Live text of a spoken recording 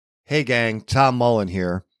Hey gang, Tom Mullen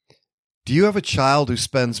here. Do you have a child who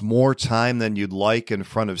spends more time than you'd like in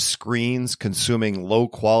front of screens consuming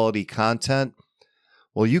low-quality content?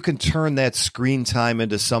 Well, you can turn that screen time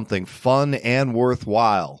into something fun and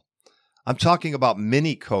worthwhile. I'm talking about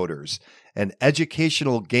Mini Coders, an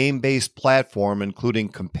educational game-based platform including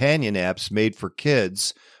companion apps made for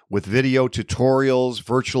kids with video tutorials,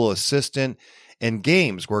 virtual assistant, and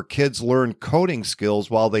games where kids learn coding skills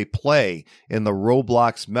while they play in the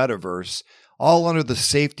Roblox metaverse, all under the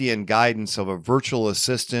safety and guidance of a virtual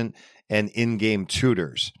assistant and in-game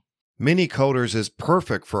tutors. Mini Coders is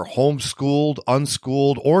perfect for homeschooled,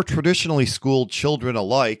 unschooled, or traditionally schooled children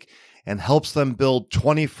alike and helps them build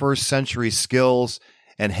 21st century skills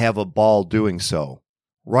and have a ball doing so.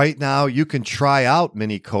 Right now, you can try out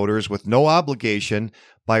Mini Coders with no obligation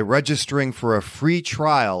by registering for a free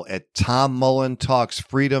trial at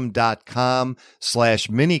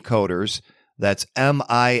tommullentalksfreedom.com/minicoders. That's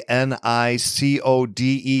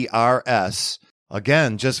MINICODERS.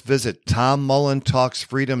 Again, just visit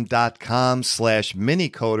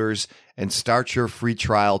tommullentalksfreedom.com/minicoders and start your free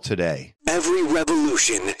trial today. Every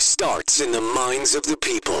revolution starts in the minds of the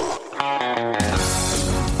people.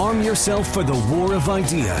 Arm yourself for the war of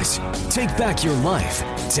ideas. Take back your life.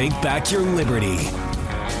 Take back your liberty.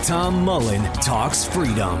 Tom Mullen Talks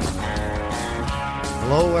Freedom.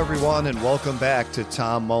 Hello, everyone, and welcome back to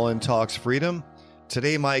Tom Mullen Talks Freedom.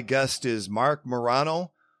 Today, my guest is Marc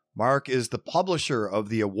Morano. Marc is the publisher of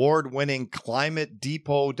the award-winning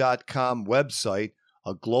ClimateDepot.com website,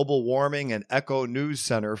 a global warming and eco news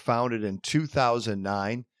center founded in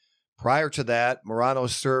 2009. Prior to that, Morano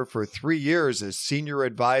served for 3 years as senior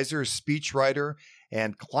advisor, speechwriter,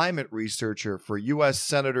 and climate researcher for U.S.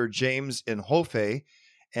 Senator James Inhofe,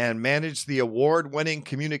 and managed the award-winning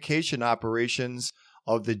communication operations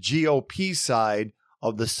of the GOP side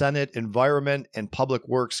of the Senate Environment and Public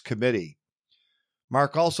Works Committee.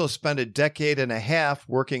 Marc also spent a decade and a half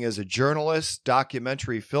working as a journalist,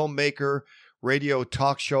 documentary filmmaker, radio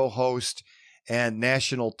talk show host, and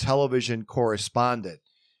national television correspondent.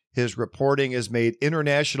 His reporting has made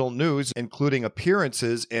international news, including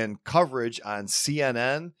appearances and coverage on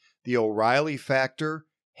CNN, The O'Reilly Factor,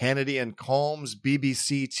 Hannity and Combs,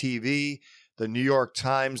 BBC TV, The New York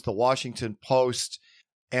Times, The Washington Post,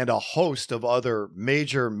 and a host of other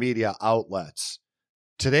major media outlets.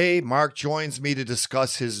 Today, Marc joins me to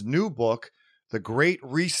discuss his new book, The Great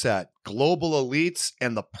Reset, Global Elites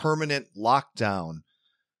and the Permanent Lockdown.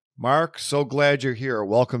 Marc, so glad you're here.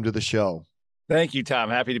 Welcome to the show. Thank you, Tom.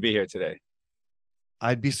 Happy to be here today.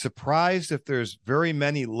 I'd be surprised if there's very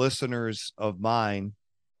many listeners of mine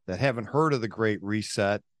that haven't heard of the Great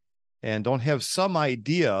Reset and don't have some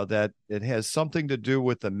idea that it has something to do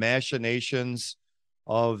with the machinations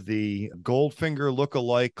of the Goldfinger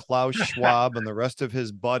lookalike Klaus Schwab and the rest of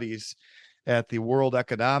his buddies at the World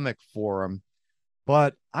Economic Forum.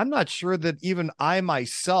 But I'm not sure that even I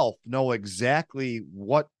myself know exactly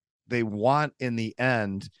what they want in the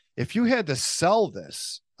end. If you had to sell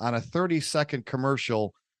this on a 30-second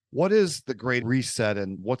commercial, what is the Great Reset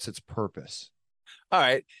and what's its purpose? All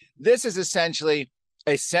right. This is essentially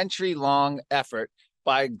a century-long effort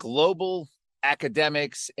by global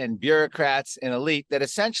academics and bureaucrats and elite that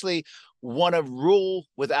essentially want to rule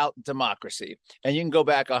without democracy. And you can go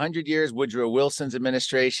back 100 years, Woodrow Wilson's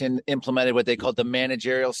administration implemented what they called the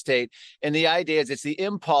managerial state. And the idea is it's the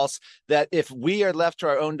impulse that if we are left to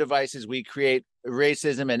our own devices, we create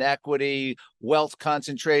racism, inequity, wealth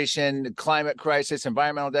concentration, climate crisis,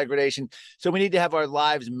 environmental degradation. So we need to have our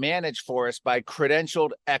lives managed for us by credentialed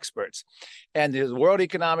experts. And the World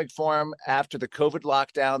Economic Forum, after the COVID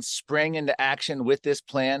lockdown, sprang into action with this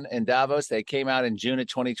plan in Davos. They came out in June of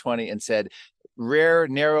 2020 and said, rare,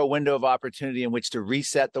 narrow window of opportunity in which to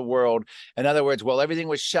reset the world. In other words, while everything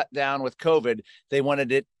was shut down with COVID, they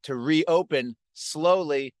wanted it to reopen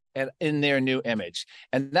slowly and in their new image.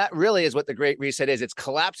 And that really is what the Great Reset is. It's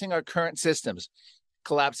collapsing our current systems,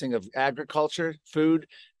 collapsing of agriculture, food,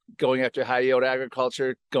 going after high yield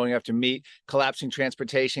agriculture, going after meat, collapsing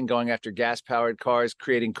transportation, going after gas powered cars,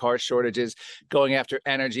 creating car shortages, going after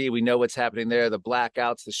energy. We know what's happening there, the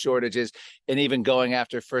blackouts, the shortages, and even going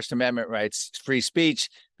after First Amendment rights, free speech,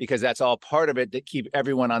 because that's all part of it to keep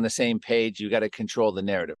everyone on the same page. You got to control the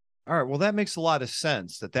narrative. All right. Well, that makes a lot of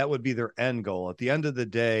sense that would be their end goal. At the end of the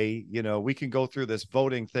day, we can go through this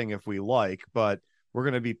voting thing if we like, but we're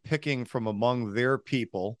going to be picking from among their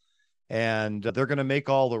people, and they're going to make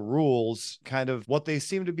all the rules, kind of what they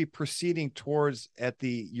seem to be proceeding towards at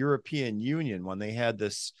the European Union when they had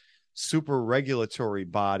this super regulatory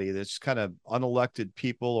body that's kind of unelected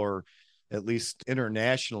people, or at least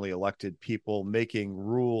internationally elected people, making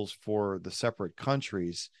rules for the separate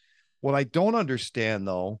countries. What I don't understand,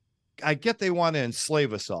 though, I get they want to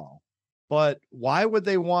enslave us all, but why would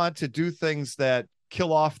they want to do things that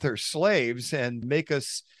kill off their slaves and make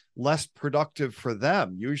us less productive for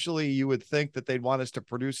them? Usually you would think that they'd want us to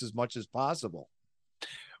produce as much as possible.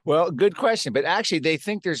 Well, good question. But actually, they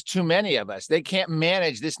think there's too many of us. They can't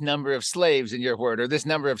manage this number of slaves, in your word, or this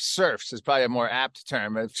number of serfs is probably a more apt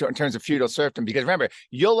term in terms of feudal serfdom. Because remember,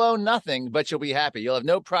 you'll own nothing, but you'll be happy. You'll have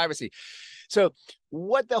no privacy. So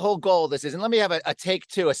what the whole goal of this is, and let me have a take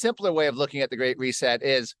two, a simpler way of looking at the Great Reset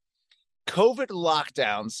is COVID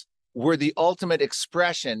lockdowns were the ultimate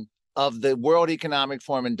expression of the World Economic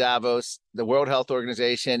Forum in Davos, the World Health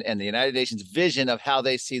Organization, and the United Nations vision of how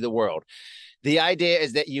they see the world. The idea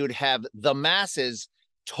is that you'd have the masses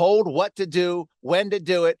told what to do, when to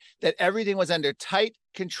do it, that everything was under tight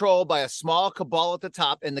control by a small cabal at the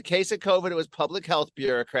top. In the case of COVID, it was public health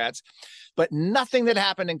bureaucrats, but nothing that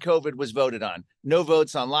happened in COVID was voted on. No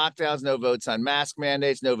votes on lockdowns, no votes on mask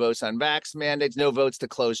mandates, no votes on vax mandates, no votes to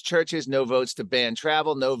close churches, no votes to ban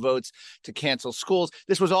travel, no votes to cancel schools.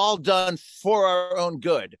 This was all done for our own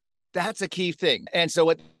good. That's a key thing. And so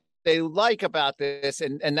what they like about this,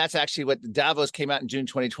 and that's actually what Davos came out in June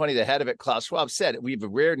 2020, the head of it, Klaus Schwab, said, we have a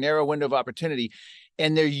rare, narrow window of opportunity.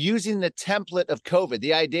 And they're using the template of COVID.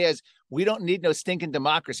 The idea is we don't need no stinking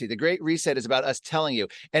democracy. The Great Reset is about us telling you.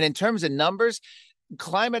 And in terms of numbers,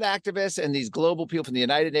 climate activists and these global people from the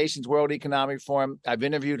United Nations, World Economic Forum, I've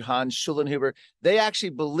interviewed Hans Schulenhuber, they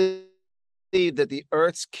actually believe that the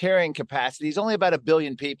Earth's carrying capacity is only about 1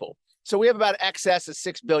 billion people. So we have about excess of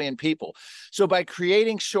 6 billion people. So by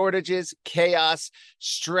creating shortages, chaos,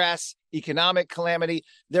 stress, economic calamity,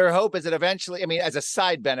 their hope is that eventually, I mean, as a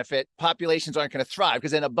side benefit, populations aren't going to thrive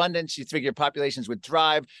because in abundance, you figure populations would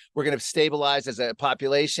thrive. We're going to stabilize as a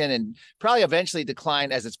population and probably eventually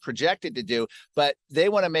decline as it's projected to do. But they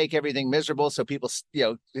want to make everything miserable. So people,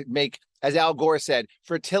 make, as Al Gore said,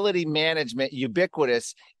 fertility management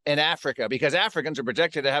ubiquitous in Africa, because Africans are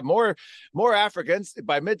projected to have more Africans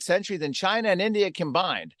by mid-century than China and India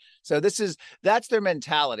combined. So that's their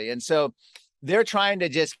mentality. And so they're trying to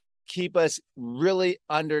just keep us really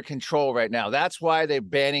under control right now. That's why they're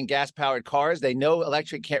banning gas-powered cars. They know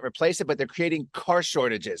electric can't replace it, but they're creating car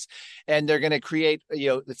shortages. And they're going to create,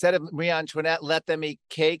 instead of Marie Antoinette, let them eat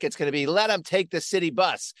cake, it's going to be let them take the city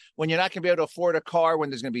bus. When you're not going to be able to afford a car, when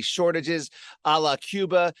there's going to be shortages, a la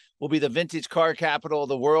Cuba will be the vintage car capital of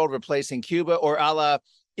the world, replacing Cuba, or a la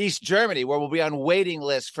East Germany, where we'll be on waiting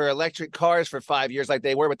lists for electric cars for 5 years like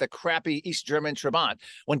they were with the crappy East German Trabant.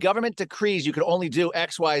 When government decrees you can only do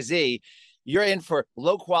X, Y, Z, you're in for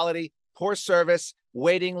low quality, poor service,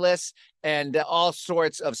 waiting lists, and all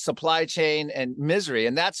sorts of supply chain and misery.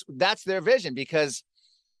 And that's their vision, because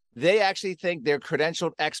they actually think they're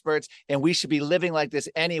credentialed experts and we should be living like this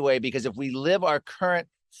anyway, because if we live our current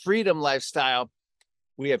freedom lifestyle,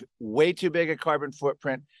 we have way too big a carbon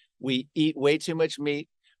footprint. We eat way too much meat.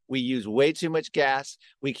 We use way too much gas.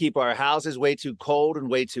 We keep our houses way too cold and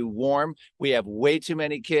way too warm. We have way too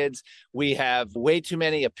many kids. We have way too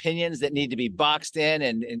many opinions that need to be boxed in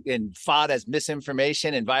and fought as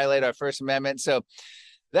misinformation and violate our First Amendment. So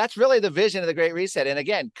that's really the vision of the Great Reset. And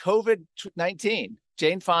again, COVID-19,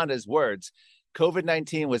 Jane Fonda's words,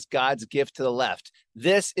 COVID-19 was God's gift to the left.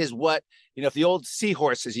 This is what, if the old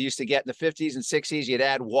seahorses you used to get in the 50s and 60s, you'd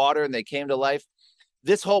add water and they came to life.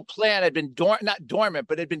 This whole plan had been not dormant,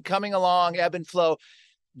 but had been coming along, ebb and flow.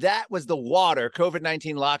 That was the water,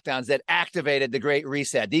 COVID-19 lockdowns, that activated the Great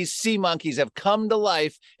Reset. These sea monkeys have come to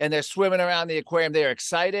life and they're swimming around the aquarium. They're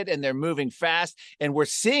excited and they're moving fast, and we're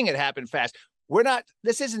seeing it happen fast.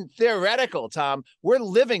 This isn't theoretical, Tom. We're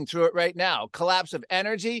living through it right now. Collapse of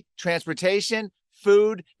energy, transportation,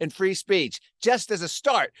 food, and free speech. Just as a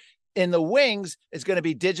start. In the wings is going to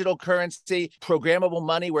be digital currency, programmable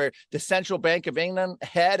money, where the Central Bank of England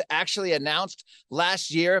head actually announced last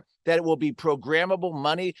year that it will be programmable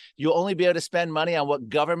money. You'll only be able to spend money on what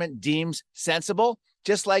government deems sensible.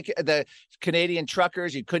 Just like the Canadian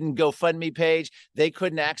truckers, you couldn't GoFundMe page. They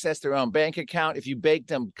couldn't access their own bank account. If you baked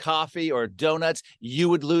them coffee or donuts, you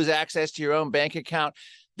would lose access to your own bank account.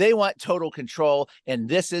 They want total control, and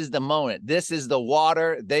this is the moment. This is the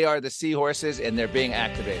water. They are the seahorses, and they're being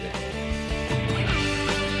activated.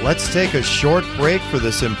 Let's take a short break for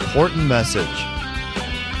this important message.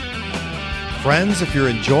 Friends, if you're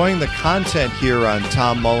enjoying the content here on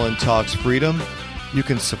Tom Mullen Talks Freedom, you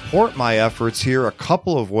can support my efforts here a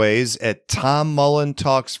couple of ways at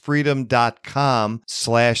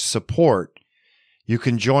tommullentalksfreedom.com/support. You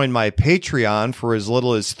can join my Patreon for as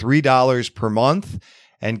little as $3 per month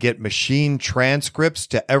and get machine transcripts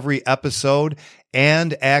to every episode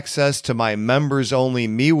and access to my members-only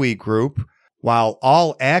MeWe group, while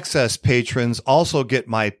all access patrons also get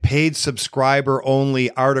my paid subscriber only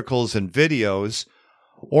articles and videos.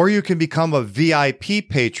 Or you can become a VIP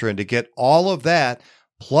patron to get all of that,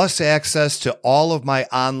 plus access to all of my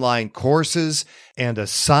online courses and a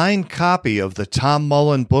signed copy of the Tom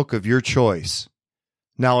Mullen book of your choice.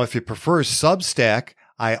 Now, if you prefer Substack,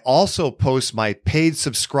 I also post my paid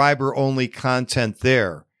subscriber only content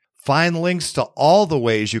there. Find links to all the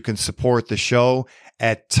ways you can support the show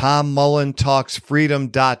at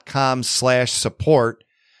tommullentalksfreedom.com/support.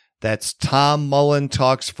 That's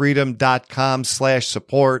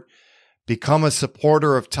tommullentalksfreedom.com/support. Become a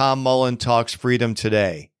supporter of Tom Mullen Talks Freedom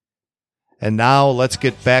today. And now let's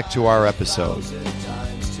get back to our episode. Don't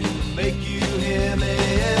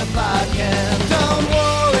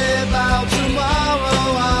worry about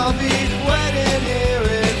tomorrow. I'll be waiting here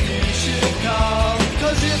if you should call.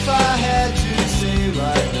 'Cause if I had to say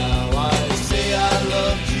right now, I'd say I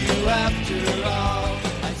loved you after all.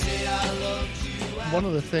 I'd say I loved you after. One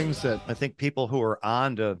of the things that I think people who are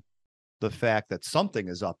on to the fact that something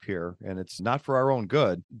is up here and it's not for our own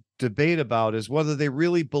good debate about is whether they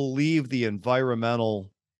really believe the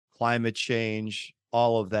environmental climate change,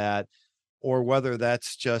 all of that, or whether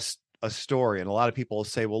that's just a story. And a lot of people will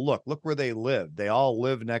say, well, look where they live. They all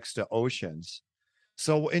live next to oceans.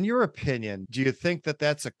 So in your opinion, do you think that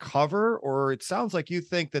that's a cover, or it sounds like you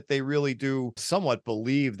think that they really do somewhat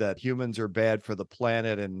believe that humans are bad for the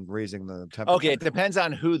planet and raising the temperature? Okay, it depends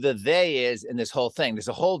on who the they is in this whole thing. There's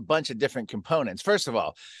a whole bunch of different components. First of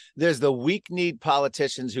all, there's the weak-kneed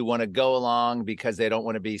politicians who want to go along because they don't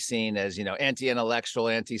want to be seen as, anti-intellectual,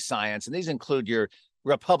 anti-science. And these include your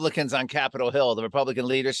Republicans on Capitol Hill, the Republican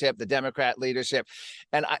leadership, the Democrat leadership,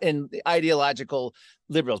 and the ideological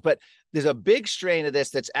liberals. But there's a big strain of this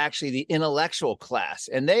that's actually the intellectual class.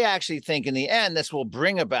 And they actually think in the end, this will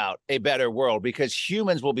bring about a better world because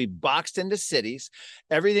humans will be boxed into cities.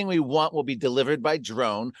 Everything we want will be delivered by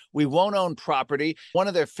drone. We won't own property. One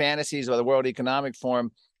of their fantasies of the World Economic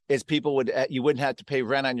Forum is you wouldn't have to pay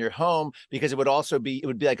rent on your home because it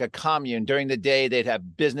would be like a commune. During the day, they'd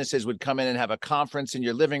have businesses would come in and have a conference in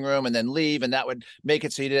your living room and then leave. And that would make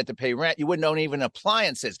it so you didn't have to pay rent. You wouldn't own even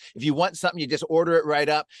appliances. If you want something, you just order it right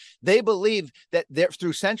up. They believe that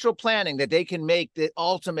through central planning that they can make the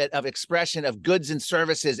ultimate of expression of goods and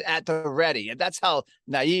services at the ready. And that's how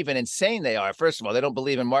naive and insane they are. First of all, they don't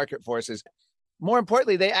believe in market forces. More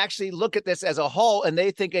importantly, they actually look at this as a whole, and they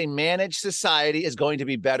think a managed society is going to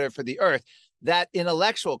be better for the earth. That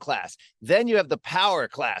intellectual class. Then you have the power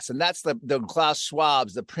class, and that's the Klaus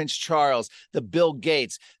Schwabs, the Prince Charles, the Bill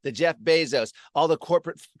Gates, the Jeff Bezos, all the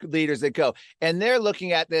corporate leaders that go. And they're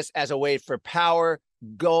looking at this as a way for power,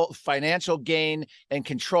 goal, financial gain, and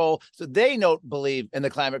control. So they don't believe in the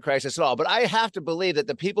climate crisis at all. But I have to believe that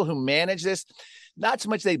the people who manage this, not so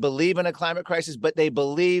much they believe in a climate crisis, but they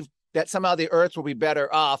believe that somehow the earth will be better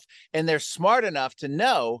off. And they're smart enough to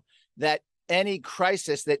know that any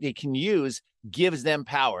crisis that they can use gives them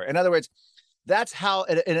power. In other words, that's how,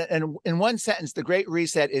 in one sentence, the Great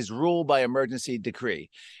Reset is ruled by emergency decree.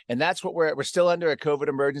 And that's what we're still under a COVID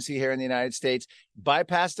emergency here in the United States.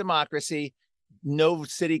 Bypass democracy, no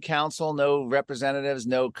city council, no representatives,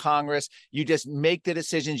 no Congress. You just make the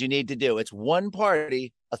decisions you need to do. It's one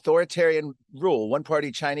party authoritarian rule, one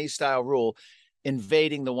party Chinese style rule,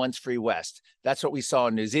 invading the once free West. That's what we saw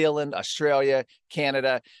in New Zealand, Australia,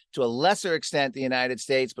 Canada, to a lesser extent, the United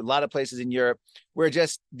States, but a lot of places in Europe where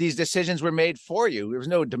just these decisions were made for you. There was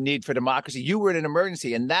no need for democracy. You were in an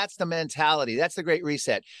emergency. And that's the mentality. That's the Great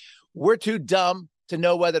Reset. We're too dumb to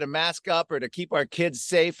know whether to mask up or to keep our kids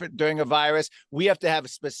safe during a virus. We have to have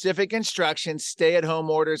specific instructions, stay-at-home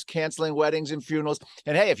orders, canceling weddings and funerals.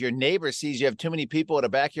 And hey, if your neighbor sees you have too many people at a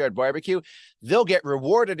backyard barbecue, they'll get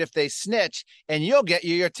rewarded if they snitch, and you'll get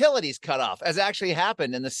your utilities cut off, as actually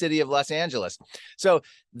happened in the city of Los Angeles. So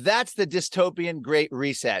that's the dystopian Great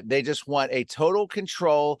Reset. They just want a total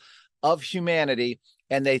control of humanity,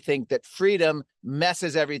 and they think that freedom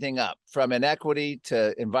messes everything up, from inequity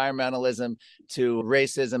to environmentalism to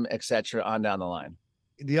racism, et cetera, on down the line.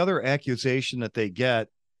 The other accusation that they get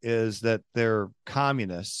is that they're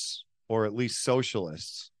communists or at least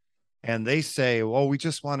socialists. And they say, well, we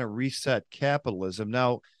just want to reset capitalism.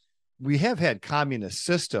 Now, we have had communist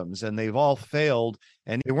systems and they've all failed,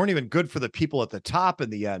 and they weren't even good for the people at the top in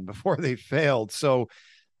the end before they failed. So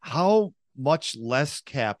how much less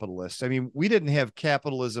capitalist? I mean, we didn't have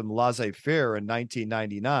capitalism laissez-faire in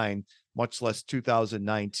 1999, much less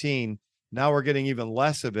 2019. Now we're getting even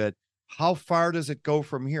less of it. How far does it go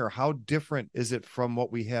from here? How different is it from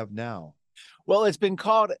what we have now? Well, it's been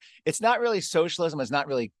called, it's not really socialism. It's not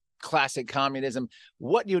really classic communism.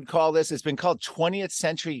 What you would call this, it's been called 20th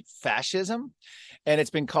century fascism, and it's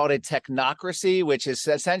been called a technocracy, which is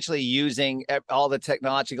essentially using all the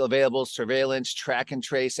technological available surveillance, track and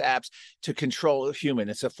trace apps to control a human.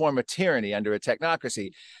 It's a form of tyranny under a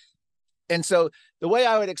technocracy. And so the way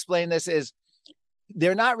I would explain this is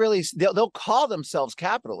they're not really, they'll call themselves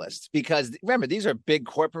capitalists because remember, these are big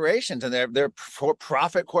corporations and they're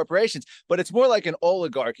for-profit corporations, but it's more like an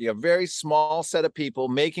oligarchy, a very small set of people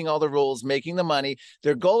making all the rules, making the money.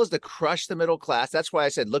 Their goal is to crush the middle class. That's why I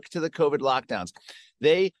said, look to the COVID lockdowns.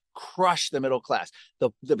 They crushed the middle class.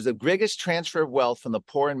 There was the biggest transfer of wealth from the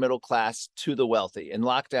poor and middle class to the wealthy, and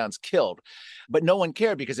lockdowns killed. But no one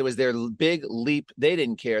cared because it was their big leap. They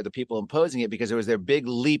didn't care, the people imposing it, because it was their big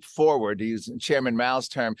leap forward, to use Chairman Mao's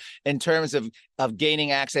term, in terms of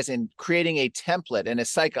gaining access and creating a template and a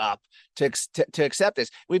psyop to accept this.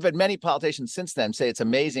 We've had many politicians since then say it's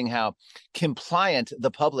amazing how compliant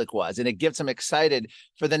the public was, and it gets them excited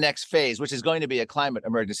for the next phase, which is going to be a climate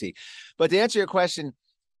emergency. But to answer your question,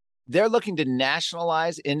 they're looking to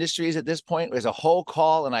nationalize industries at this point. There's a whole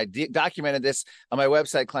call, and I documented this on my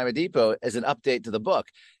website, Climate Depot, as an update to the book.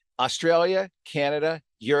 Australia, Canada,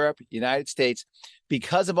 Europe, United States,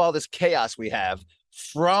 because of all this chaos we have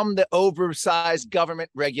from the oversized government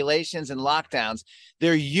regulations and lockdowns,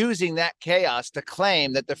 they're using that chaos to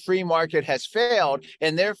claim that the free market has failed,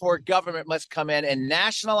 and therefore government must come in and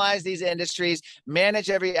nationalize these industries, manage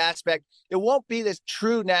every aspect. It won't be this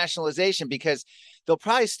true nationalization because there'll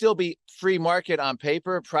probably still be free market on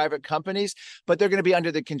paper, private companies, but they're going to be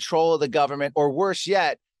under the control of the government, or worse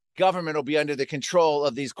yet, government will be under the control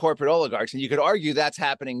of these corporate oligarchs. And you could argue that's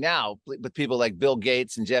happening now with people like Bill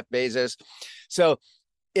Gates and Jeff Bezos. So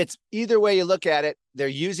it's either way you look at it, they're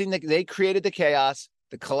using they created the chaos,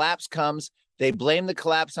 the collapse comes, they blame the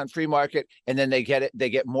collapse on free market, and then they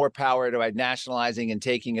get more power by nationalizing and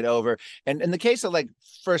taking it over. And in the case of like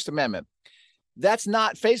First Amendment, that's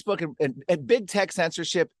not Facebook and big tech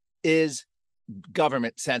censorship is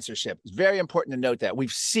government censorship. It's very important to note that.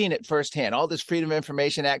 We've seen it firsthand. All this Freedom of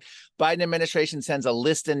Information Act, Biden administration sends a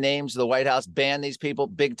list of names to the White House, ban these people.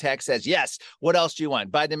 Big tech says, yes, what else do you want?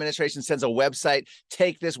 Biden administration sends a website,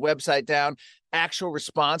 take this website down. Actual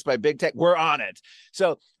response by big tech, we're on it.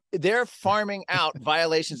 So they're farming out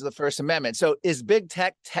violations of the First Amendment. So is big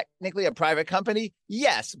tech technically a private company?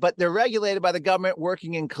 Yes, but they're regulated by the government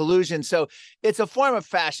working in collusion. So it's a form of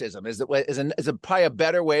fascism is probably a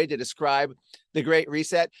better way to describe the Great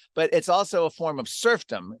Reset, but it's also a form of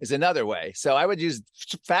serfdom is another way. So I would use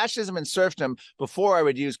fascism and serfdom before I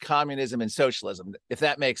would use communism and socialism, if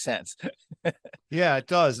that makes sense. Yeah, it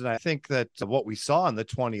does. And I think that what we saw in the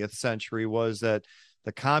 20th century was that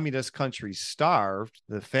the communist countries starved.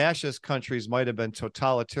 The fascist countries might have been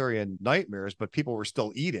totalitarian nightmares, but people were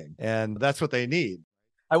still eating. And that's what they need.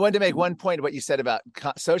 I wanted to make one point of what you said about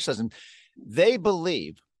socialism. They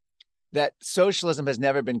believe that socialism has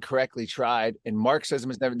never been correctly tried and Marxism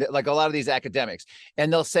has never, like a lot of these academics.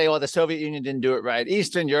 And they'll say, well, the Soviet Union didn't do it right.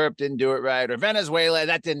 Eastern Europe didn't do it right. Or Venezuela,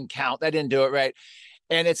 that didn't count. That didn't do it right.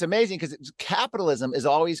 And it's amazing because capitalism is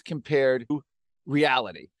always compared to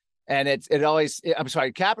reality. And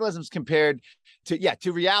capitalism is compared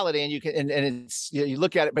to reality, and you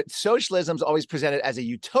look at it, but socialism is always presented as a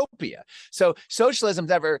utopia. So socialism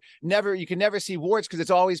you can never see warts because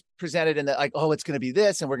it's always presented in the like, oh, it's going to be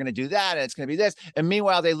this and we're going to do that and it's going to be this. And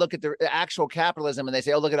meanwhile, they look at the actual capitalism and they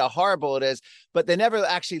say, oh, look at how horrible it is. But they never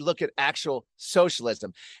actually look at actual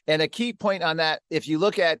socialism. And a key point on that, if you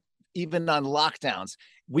look at even on lockdowns,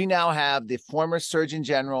 we now have the former Surgeon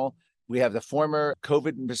General. We have the former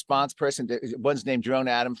COVID response person, one's named Jerome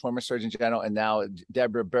Adams, former Surgeon General, and now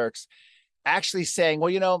Deborah Birx, actually saying,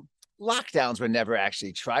 well, lockdowns were never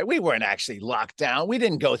actually tried. We weren't actually locked down. We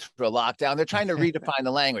didn't go through a lockdown. They're trying to redefine the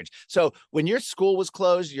language. So when your school was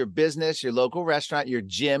closed, your business, your local restaurant, your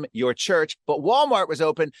gym, your church, but Walmart was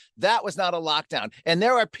open, that was not a lockdown. And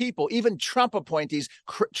there are people, even Trump appointees,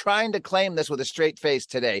 trying to claim this with a straight face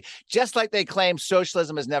today, just like they claim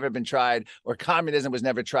socialism has never been tried or communism was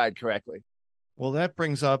never tried correctly. Well, that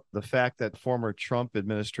brings up the fact that former Trump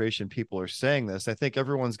administration people are saying this. I think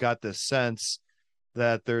everyone's got this sense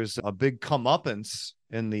that there's a big comeuppance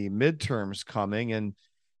in the midterms coming. And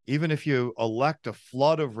even if you elect a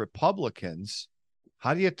flood of Republicans,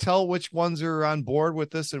 how do you tell which ones are on board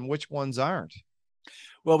with this and which ones aren't?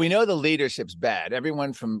 Well, we know the leadership's bad.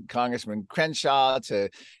 Everyone from Congressman Crenshaw to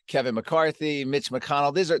Kevin McCarthy, Mitch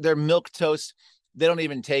McConnell, they're milquetoast. They don't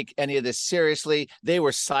even take any of this seriously. They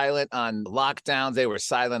were silent on lockdowns. They were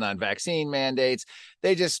silent on vaccine mandates.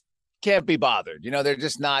 They just can't be bothered. They're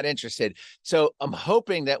just not interested. So I'm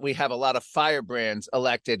hoping that we have a lot of firebrands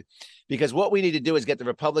elected, because what we need to do is get the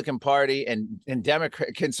Republican Party and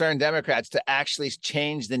concerned Democrats to actually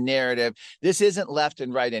change the narrative. This isn't left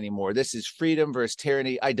and right anymore. This is freedom versus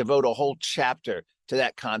tyranny. I devote a whole chapter to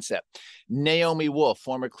that concept. Naomi Wolf,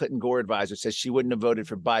 former Clinton Gore advisor, says she wouldn't have voted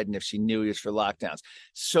for Biden if she knew he was for lockdowns.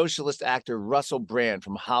 Socialist actor Russell Brand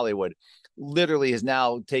from Hollywood literally has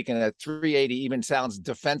now taken a 380, even sounds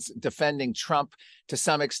defending Trump to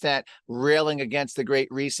some extent, railing against the Great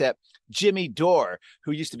Reset. Jimmy Dore,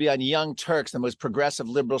 who used to be on Young Turks, the most progressive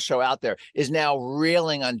liberal show out there, is now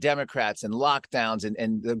railing on Democrats and lockdowns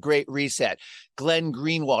and the Great Reset. Glenn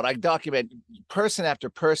Greenwald, I document person after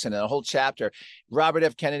person in a whole chapter. Robert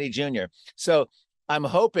F. Kennedy Jr. So I'm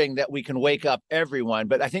hoping that we can wake up everyone,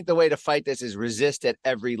 but I think the way to fight this is resist at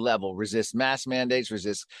every level. Resist mask mandates,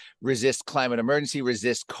 resist climate emergency,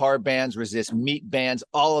 resist car bans, resist meat bans.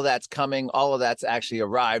 All of that's coming. All of that's actually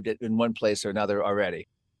arrived in one place or another already.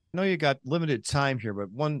 I know you got limited time here,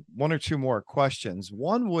 but one or two more questions.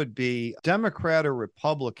 One would be Democrat or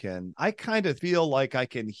Republican. I kind of feel like I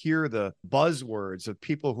can hear the buzzwords of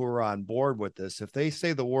people who are on board with this. If they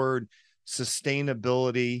say the word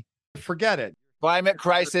sustainability, forget it. Climate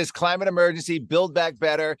crisis, climate emergency, build back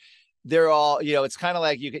better. They're all, it's kind of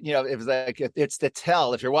like it's the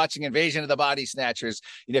tell. If you're watching Invasion of the Body Snatchers,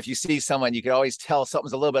 if you see someone, you can always tell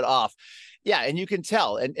something's a little bit off. Yeah, and you can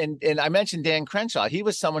tell. And I mentioned Dan Crenshaw. He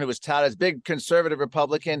was someone who was touted as big conservative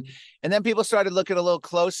Republican. And then people started looking a little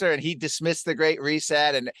closer, and he dismissed the Great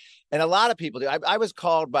Reset. And a lot of people do. I was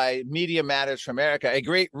called by Media Matters for America a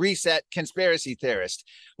Great Reset conspiracy theorist.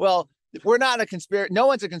 Well, we're not a conspiracy. No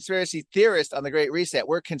one's a conspiracy theorist on the Great Reset.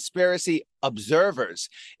 We're conspiracy observers.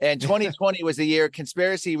 And 2020 was the year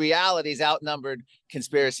conspiracy realities outnumbered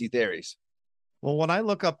conspiracy theories. Well, when I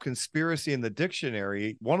look up conspiracy in the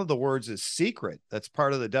dictionary, one of the words is secret. That's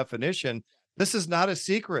part of the definition. This is not a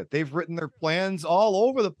secret. They've written their plans all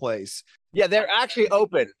over the place. Yeah, they're actually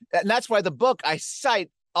open. And that's why the book, I cite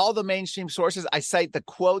all the mainstream sources. I cite the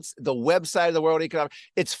quotes, the website of the World Economic.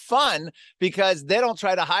 It's fun because they don't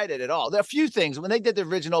try to hide it at all. There are a few things. When they did the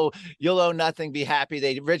original You'll Own Nothing, Be Happy,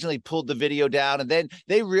 they originally pulled the video down, and then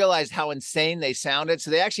they realized how insane they sounded. So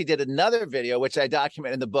they actually did another video, which I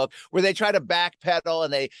document in the book, where they try to backpedal,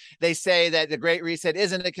 and they say that the Great Reset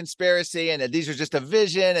isn't a conspiracy and that these are just a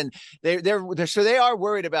vision. And they are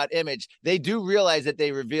worried about image. They do realize that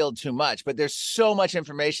they revealed too much, but there's so much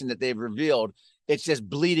information that they've revealed. It's just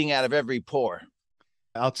bleeding out of every pore.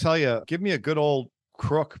 I'll tell you, give me a good old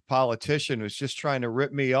crook politician who's just trying to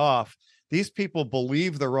rip me off. These people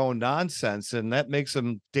believe their own nonsense, and that makes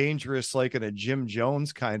them dangerous, like in a Jim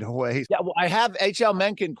Jones kind of way. Yeah, well, I have H.L.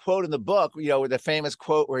 Mencken quote in the book, with the famous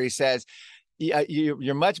quote where he says,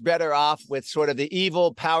 you're much better off with sort of the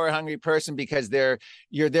evil, power-hungry person, because their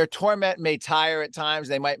torment may tire at times.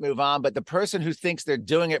 They might move on, but the person who thinks they're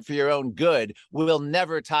doing it for your own good will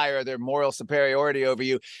never tire their moral superiority over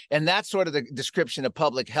you. And that's sort of the description of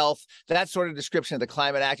public health. That's sort of description of the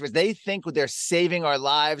climate activists. They think they're saving our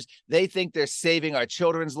lives. They think they're saving our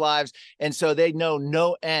children's lives. And so they know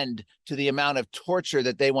no end to the amount of torture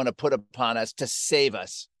that they want to put upon us to save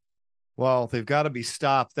us. Well, they've got to be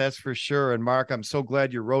stopped, that's for sure. And Marc, I'm so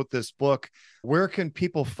glad you wrote this book. Where can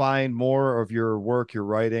people find more of your work you're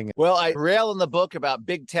writing? Well, I rail in the book about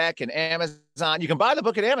big tech and Amazon. You can buy the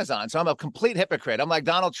book at Amazon. So I'm a complete hypocrite. I'm like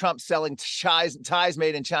Donald Trump selling ties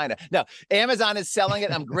made in China. No, Amazon is selling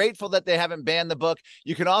it. I'm grateful that they haven't banned the book.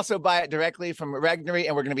 You can also buy it directly from Regnery,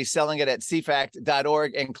 and we're going to be selling it at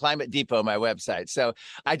cfact.org and Climate Depot, my website. So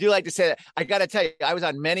I do like to say that. I got to tell you, I was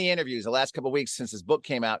on many interviews the last couple of weeks since this book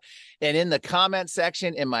came out. And in the comment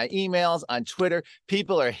section, in my emails, on Twitter,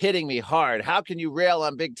 people are hitting me hard. How can you rail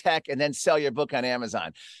on big tech and then sell your book on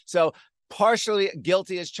Amazon? So partially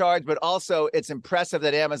guilty as charged, but also it's impressive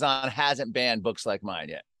that Amazon hasn't banned books like mine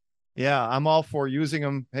yet. Yeah, I'm all for using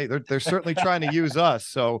them. Hey, they're certainly trying to use us.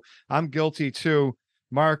 So I'm guilty too.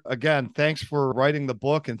 Marc, again, thanks for writing the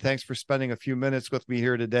book, and thanks for spending a few minutes with me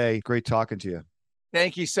here today. Great talking to you.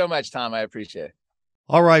 Thank you so much, Tom. I appreciate it.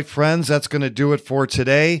 All right, friends, that's going to do it for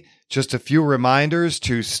today. Just a few reminders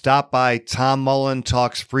to stop by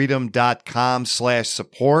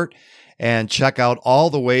TomMullenTalksFreedom.com/support and check out all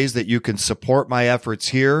the ways that you can support my efforts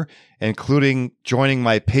here, including joining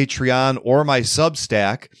my Patreon or my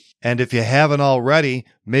Substack. And if you haven't already,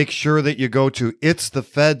 make sure that you go to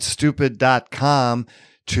itsthefedstupid.com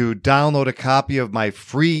to download a copy of my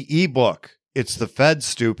free ebook, It's the Fed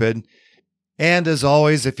Stupid. And as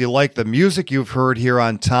always, if you like the music you've heard here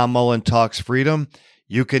on Tom Mullen Talks Freedom,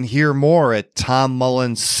 you can hear more at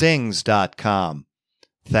TomMullensings.com.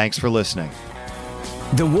 Thanks for listening.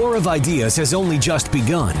 The war of ideas has only just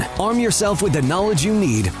begun. Arm yourself with the knowledge you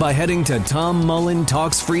need by heading to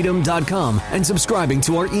TomMullenTalksFreedom.com and subscribing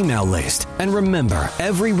to our email list. And remember,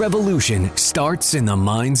 every revolution starts in the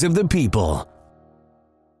minds of the people.